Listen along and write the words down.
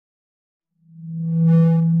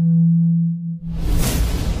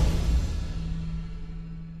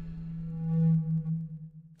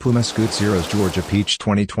Puma Scoot Zero's Georgia Peach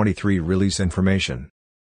 2023 release information.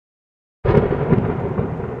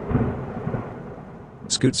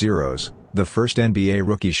 Scoot Zeros, the first NBA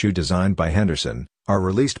rookie shoe designed by Henderson, are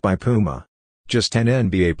released by Puma. Just 10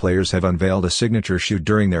 NBA players have unveiled a signature shoe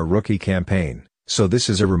during their rookie campaign, so this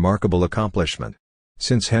is a remarkable accomplishment.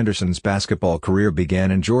 Since Henderson's basketball career began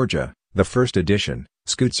in Georgia, the first edition,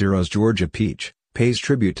 Scoot Zero's Georgia Peach, pays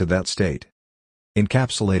tribute to that state.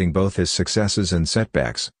 Encapsulating both his successes and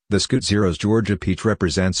setbacks, the Scoot Zero's Georgia Peach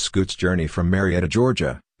represents Scoot's journey from Marietta,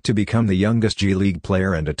 Georgia, to become the youngest G League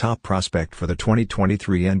player and a top prospect for the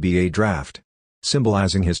 2023 NBA Draft.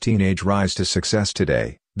 Symbolizing his teenage rise to success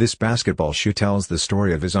today, this basketball shoe tells the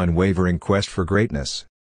story of his unwavering quest for greatness.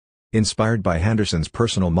 Inspired by Henderson's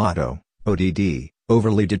personal motto, ODD,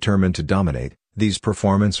 overly determined to dominate, these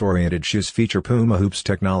performance-oriented shoes feature Puma Hoops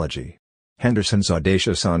technology. Henderson's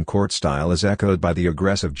audacious on-court style is echoed by the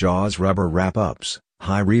aggressive Jaws rubber wrap-ups,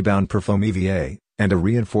 high-rebound perfoam EVA, and a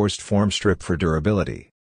reinforced form strip for durability.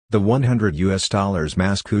 The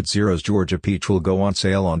 $100 Scoot Zero's Georgia Peach will go on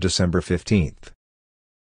sale on December 15.